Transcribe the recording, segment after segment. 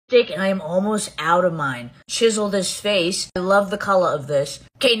lipstick, and I am almost out of mine. Chisel this face. I love the color of this.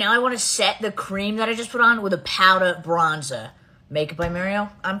 Okay, now I want to set the cream that I just put on with a powder bronzer. Makeup by Mario?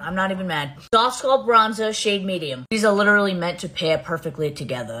 I'm not even mad. Soft Sculpt Bronzer, shade medium. These are literally meant to pair perfectly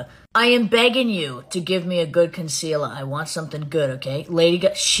together. I am begging you to give me a good concealer. I want something good, okay? Lady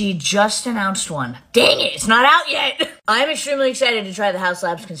Gaga, she just announced one. Dang it, it's not out yet! I'm extremely excited to try the Haus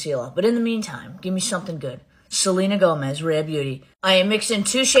Labs concealer, but in the meantime, give me something good. Selena Gomez, Rare Beauty. I am mixing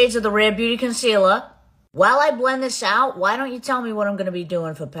 2 shades of the Rare Beauty concealer. While I blend this out, why don't you tell me what I'm gonna be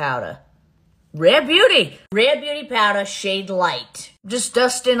doing for powder? Rare Beauty powder, shade light. Just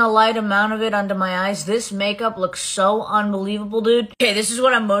dust in a light amount of it under my eyes. This makeup looks so unbelievable, dude. Okay, this is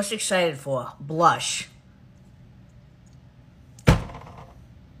what I'm most excited for. Blush.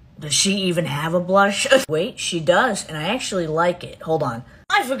 Does she even have a blush? Wait, she does, and I actually like it. Hold on.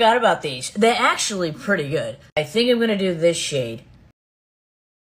 I forgot about these. They're actually pretty good. I think I'm gonna do this shade.